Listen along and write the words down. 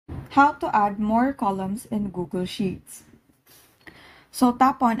How to add more columns in Google Sheets. So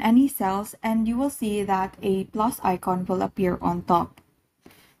tap on any cells and you will see that a plus icon will appear on top.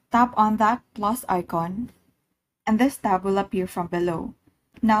 Tap on that plus icon and this tab will appear from below.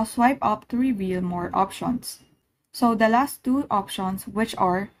 Now swipe up to reveal more options. So the last two options, which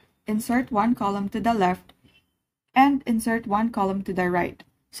are insert one column to the left and insert one column to the right.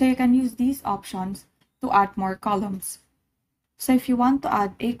 So you can use these options to add more columns. So if you want to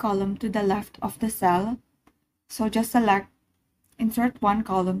add a column to the left of the cell, so just select insert one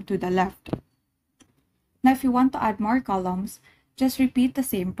column to the left. Now if you want to add more columns, just repeat the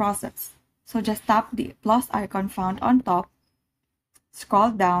same process. So just tap the plus icon found on top,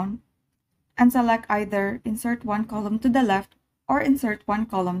 scroll down, and select either insert one column to the left or insert one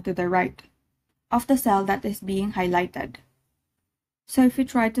column to the right of the cell that is being highlighted. So if you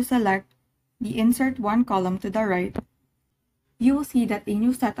try to select the insert one column to the right, you will see that a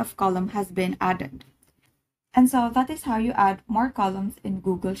new set of columns has been added. And so that is how you add more columns in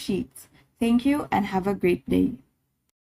Google Sheets. Thank you and have a great day.